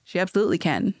 She absolutely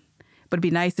can. But it'd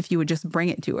be nice if you would just bring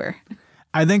it to her.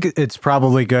 I think it's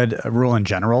probably good rule in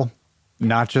general,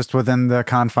 not just within the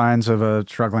confines of a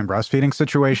struggling breastfeeding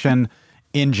situation.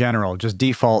 In general, just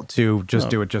default to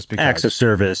do it just because. Acts of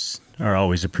service are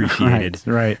always appreciated.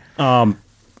 Right.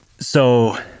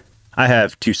 So I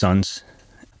have two sons,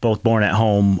 both born at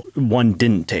home. One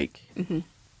didn't take. Mm-hmm.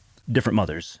 Different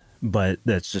mothers, but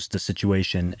that's just the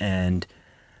situation. And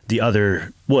the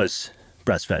other was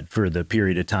breastfed for the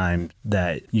period of time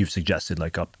that you've suggested,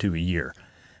 like up to a year.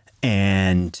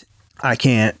 And I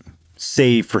can't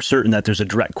say for certain that there's a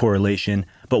direct correlation,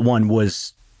 but one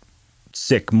was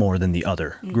sick more than the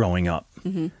other growing up,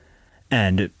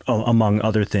 and among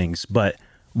other things. But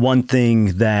one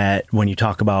thing that when you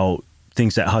talk about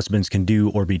things that husbands can do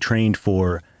or be trained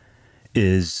for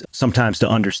is sometimes the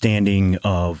understanding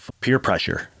of peer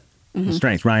pressure and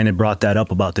strength. Ryan had brought that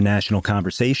up about the national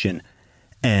conversation.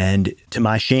 And to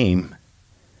my shame,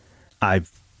 I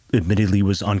admittedly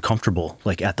was uncomfortable,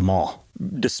 like at the mall,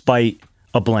 despite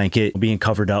a blanket being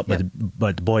covered up,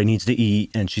 but the boy needs to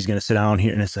eat and she's going to sit down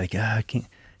here. And it's like,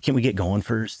 can't we get going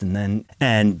first?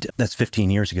 And that's 15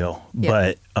 years ago.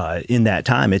 Yep. But in that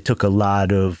time, it took a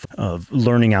lot of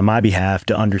learning on my behalf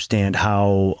to understand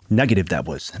how negative that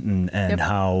was and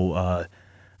how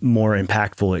more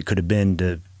impactful it could have been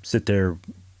to sit there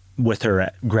with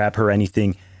her, grab her,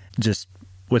 anything, just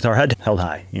with our head held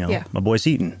high. My boy's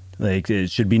eating. Like,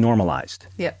 it should be normalized.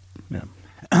 Yep. Yeah.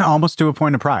 Almost to a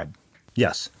point of pride.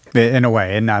 Yes. In a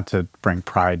way, and not to bring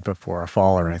pride before a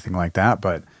fall or anything like that,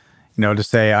 but, to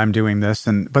say I'm doing this.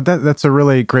 But that's a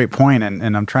really great point.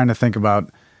 And I'm trying to think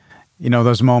about,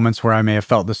 those moments where I may have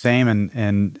felt the same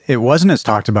and it wasn't as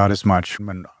talked about as much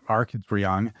when our kids were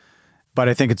young, but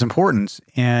I think it's important.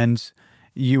 And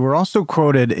you were also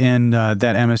quoted in that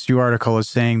MSU article as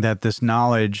saying that this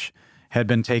knowledge had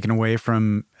been taken away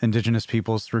from Indigenous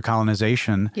peoples through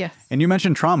colonization. Yes. And you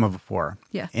mentioned trauma before.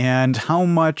 Yes. And how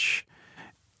much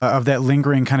of that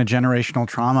lingering kind of generational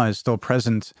trauma is still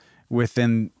present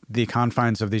within the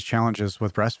confines of these challenges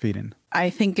with breastfeeding? I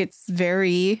think it's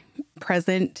very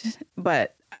present,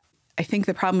 but I think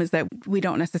the problem is that we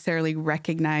don't necessarily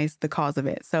recognize the cause of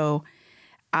it. So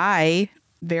I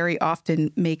very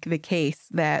often make the case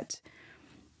that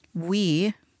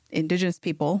we, Indigenous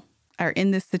people, are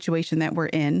in this situation that we're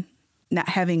in, not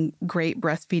having great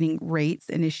breastfeeding rates,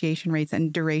 initiation rates,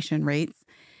 and duration rates,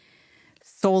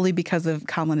 solely because of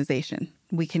colonization.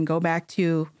 We can go back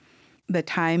to the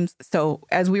times. So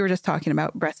as we were just talking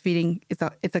about, breastfeeding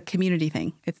it's a community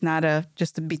thing. It's not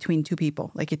just between two people.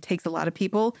 Like, it takes a lot of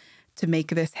people to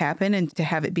make this happen and to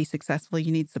have it be successful.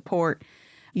 You need support,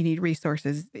 you need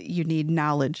resources, you need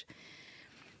knowledge.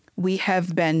 We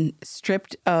have been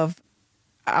stripped of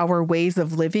our ways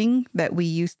of living that we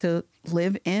used to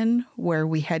live in, where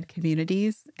we had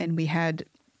communities and we had,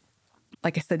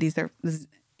 like I said, this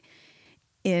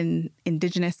in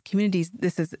Indigenous communities,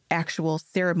 this is actual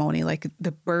ceremony. Like,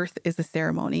 the birth is a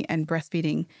ceremony and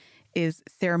breastfeeding is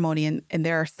ceremony. And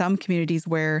there are some communities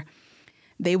where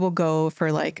they will go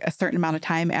for like a certain amount of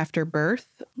time after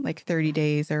birth, like 30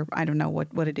 days, or I don't know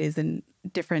what it is in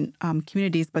different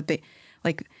communities, but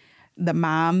like the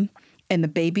mom and the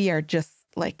baby are just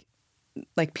like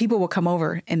people will come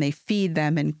over and they feed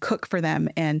them and cook for them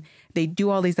and they do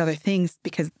all these other things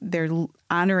because they're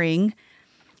honoring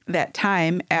that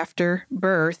time after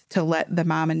birth to let the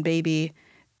mom and baby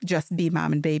just be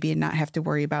mom and baby and not have to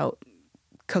worry about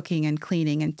cooking and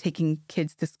cleaning and taking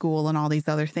kids to school and all these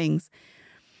other things.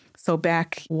 So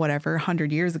back,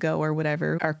 100 years ago or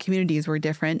whatever, our communities were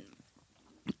different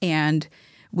and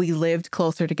we lived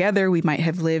closer together. We might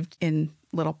have lived in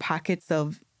little pockets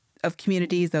of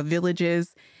communities, of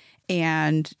villages,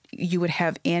 and you would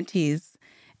have aunties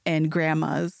and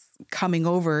grandmas coming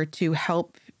over to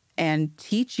help and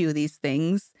teach you these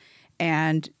things.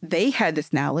 And they had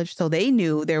this knowledge, so they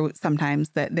knew sometimes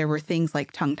that there were things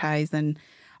like tongue ties and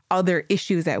other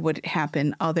issues that would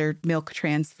happen, other milk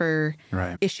transfer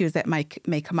issues that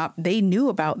may come up. They knew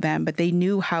about them, but they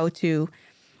knew how to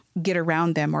get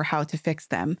around them or how to fix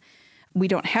them. We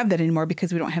don't have that anymore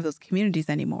because we don't have those communities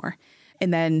anymore.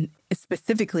 And then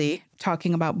specifically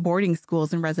talking about boarding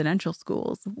schools and residential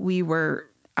schools,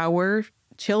 our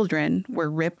children were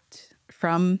ripped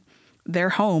from their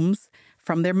homes,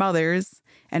 from their mothers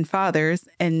and fathers,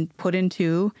 and put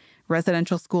into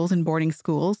residential schools and boarding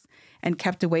schools and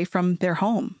kept away from their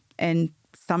home. And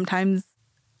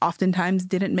oftentimes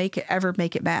didn't ever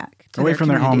make it back. Away from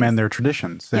their home and their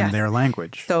traditions and their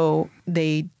language. So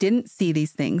they didn't see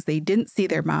these things. They didn't see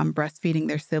their mom breastfeeding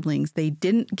their siblings. They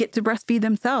didn't get to breastfeed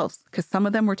themselves because some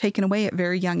of them were taken away at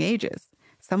very young ages.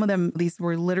 Some of them, these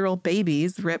were literal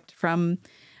babies ripped from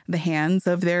the hands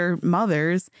of their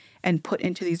mothers and put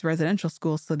into these residential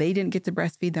schools. So they didn't get to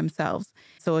breastfeed themselves.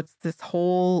 So it's this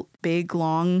whole big,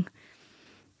 long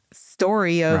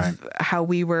story of how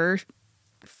we were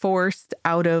forced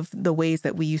out of the ways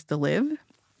that we used to live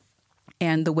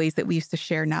and the ways that we used to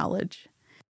share knowledge.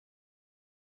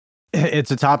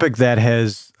 It's a topic that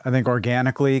has, I think,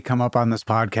 organically come up on this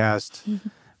podcast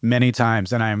many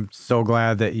times. And I'm so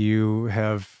glad that you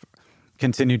have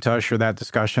continued to usher that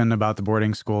discussion about the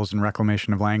boarding schools and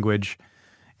reclamation of language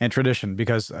and tradition,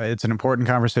 because it's an important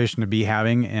conversation to be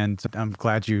having. And I'm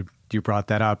glad you brought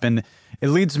that up. And it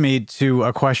leads me to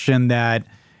a question that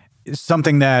is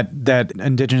something that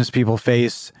Indigenous people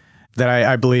face that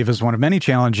I believe is one of many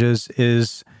challenges,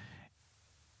 is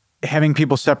having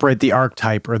people separate the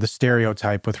archetype or the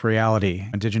stereotype with reality.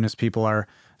 Indigenous people are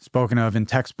spoken of in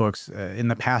textbooks in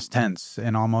the past tense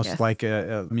and almost like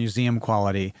a museum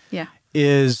quality. Yeah.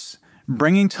 is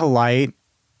bringing to light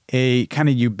a kind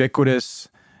of ubiquitous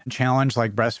challenge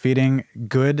like breastfeeding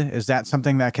good? Is that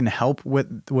something that can help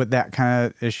with that kind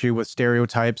of issue with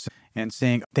stereotypes and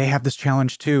saying they have this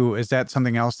challenge too? Is that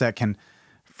something else that can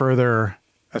further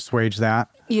assuage that?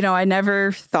 You know, I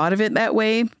never thought of it that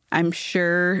way. I'm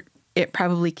sure it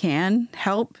probably can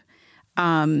help.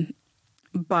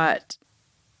 But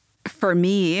for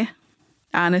me,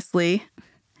 honestly,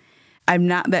 I'm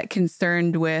not that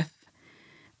concerned with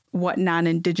what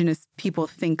non-Indigenous people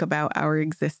think about our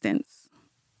existence,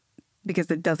 because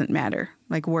it doesn't matter.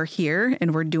 Like, we're here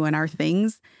and we're doing our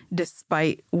things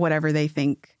despite whatever they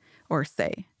think or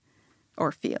say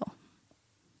or feel.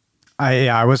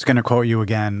 I was going to quote you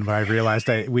again, but I realized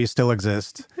we still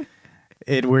exist.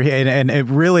 It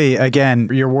really, again,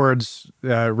 your words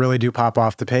really do pop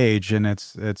off the page, and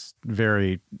it's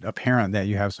very apparent that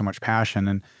you have so much passion,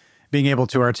 and being able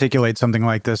to articulate something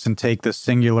like this and take this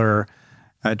singular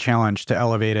challenge to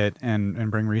elevate it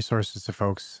and bring resources to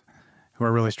folks who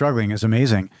are really struggling is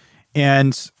amazing.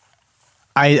 And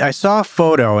I saw a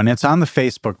photo, and it's on the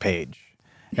Facebook page.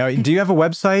 Now, do you have a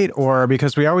website? Or,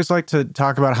 because we always like to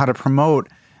talk about how to promote,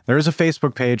 there is a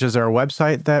Facebook page. Is there a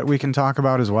website that we can talk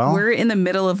about as well? We're in the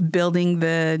middle of building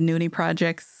the Nooni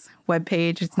Project's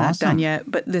webpage. It's not done yet,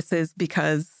 but this is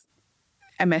because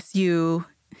MSU,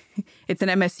 it's an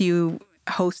MSU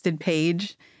hosted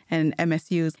page, and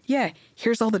MSU's,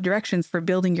 here's all the directions for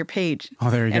building your page. Oh,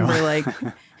 there you go. And we're like,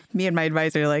 me and my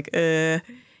advisor are like,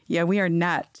 we are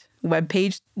not web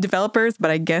page developers,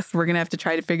 but I guess we're going to have to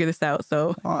try to figure this out.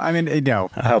 So, well, I mean, I'll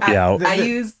help you out.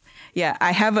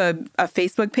 I have a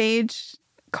Facebook page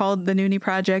called the Nooni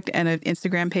Project and an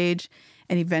Instagram page.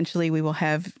 And eventually we will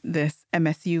have this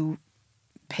MSU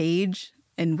page,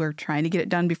 and we're trying to get it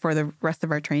done before the rest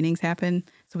of our trainings happen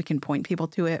so we can point people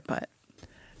to it. But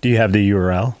do you have the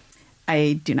URL?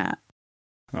 I do not.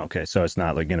 Okay, so it's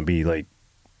not like going to be like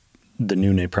the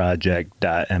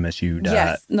nooniproject.msu.edu.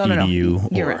 Yes. No.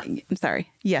 You're right. I'm sorry.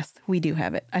 Yes, we do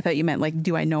have it. I thought you meant like,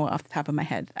 do I know off the top of my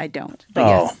head? I don't. But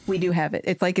yes, we do have it.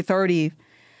 It's like, it's already,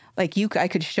 like, I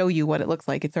could show you what it looks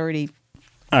like. It's already.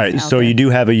 All right. So there. You do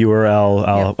have a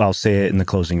URL. I'll say it in the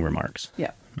closing remarks.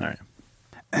 Yeah. All right.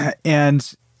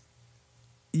 And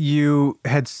you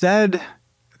had said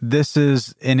this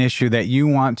is an issue that you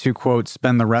want to, quote,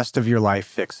 spend the rest of your life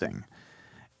fixing.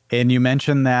 And you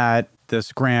mentioned that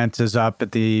this grant is up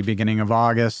at the beginning of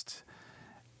August.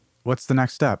 What's the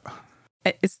next step?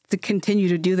 It's to continue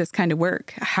to do this kind of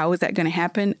work. How is that going to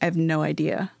happen? I have no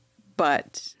idea,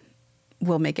 but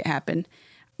we'll make it happen.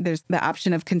 There's the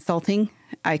option of consulting.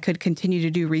 I could continue to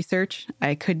do research.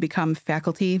 I could become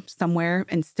faculty somewhere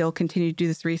and still continue to do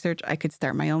this research. I could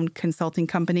start my own consulting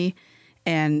company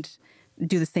and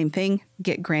do the same thing,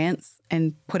 get grants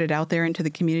and put it out there into the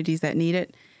communities that need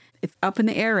it. It's up in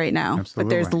the air right now, Absolutely. But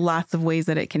there's lots of ways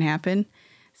that it can happen.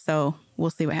 So we'll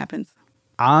see what happens.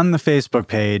 On the Facebook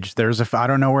page, I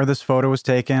don't know where this photo was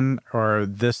taken, or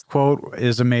this quote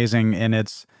is amazing. And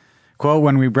it's, quote,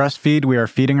 "When we breastfeed, we are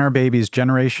feeding our babies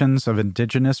generations of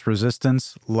Indigenous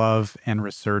resistance, love, and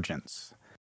resurgence."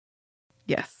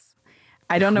 Yes.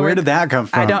 I don't know where did that come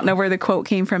from? I don't know where the quote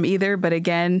came from either. But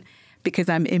again, because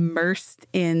I'm immersed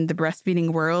in the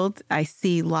breastfeeding world, I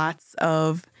see lots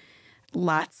of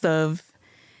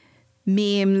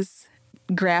memes,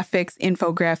 graphics,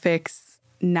 infographics,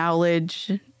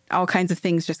 knowledge, all kinds of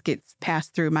things just gets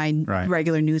passed through my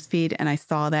regular news feed. And I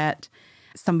saw that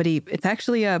somebody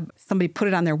put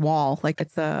it on their wall. Like,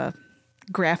 it's a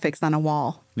graphics on a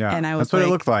wall. Yeah. And I was that's what it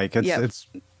looked like. It's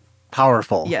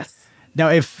powerful. Yes. Now,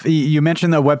 if you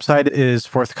mentioned the website is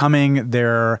forthcoming,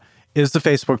 there is the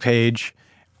Facebook page.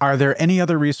 Are there any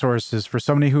other resources for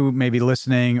somebody who may be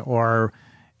listening or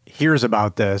hears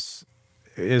about this?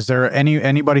 Is there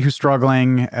anybody who's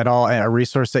struggling at all, a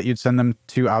resource that you'd send them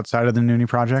to outside of the Nooni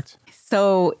Project?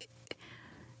 So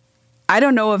I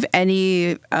don't know of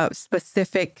any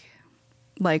specific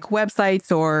like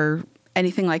websites or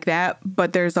anything like that,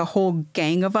 but there's a whole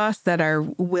gang of us that are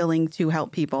willing to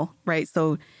help people, right?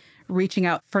 So reaching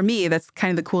out, for me, that's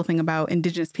kind of the cool thing about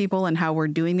Indigenous people and how we're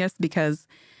doing this, because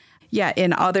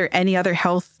in any other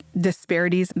health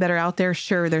disparities that are out there,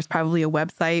 sure, there's probably a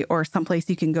website or someplace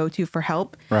you can go to for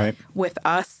help. Right. With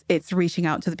us, it's reaching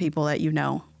out to the people that you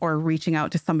know, or reaching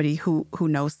out to somebody who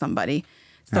knows somebody.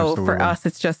 So Absolutely. For us,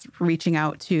 it's just reaching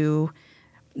out to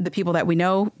the people that we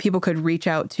know. People could reach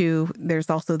out to, there's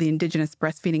also the Indigenous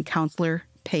Breastfeeding Counselor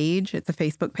page. It's a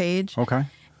Facebook page. Okay.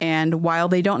 And while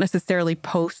they don't necessarily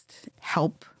post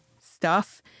help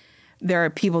stuff, there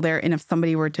are people there, and if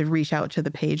somebody were to reach out to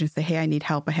the page and say, "Hey, I need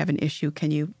help. I have an issue.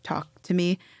 Can you talk to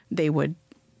me?" They would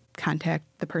contact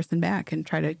the person back and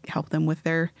try to help them with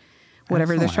their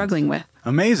whatever they're struggling with.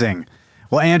 Amazing.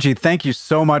 Well, Angie, thank you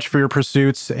so much for your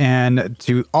pursuits, and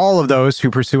to all of those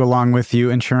who pursue along with you,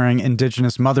 ensuring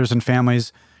Indigenous mothers and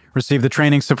families receive the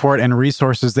training, support, and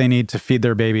resources they need to feed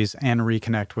their babies and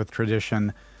reconnect with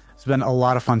tradition. It's been a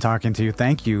lot of fun talking to you.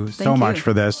 Thank you so much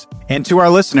for this. And to our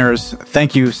listeners,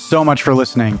 thank you so much for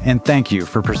listening, and thank you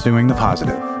for pursuing the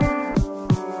positive.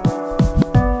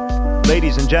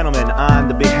 Ladies and gentlemen, on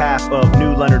the behalf of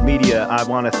New Leonard Media, I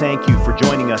want to thank you for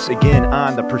joining us again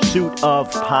on the Pursuit of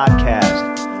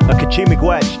Podcast. A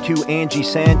kachimigwech to Angie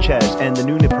Sanchez and the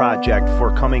Nooni Project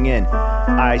for coming in.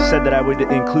 I said that I would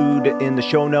include in the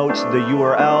show notes the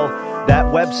URL. That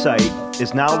website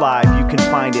is now live. You can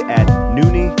find it at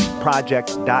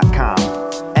nooniproject.com.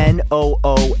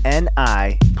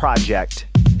 Nooni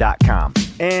project.com.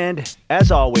 And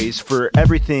as always, for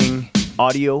everything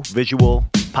audio, visual,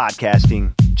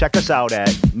 podcasting, check us out at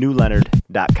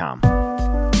newleonard.com.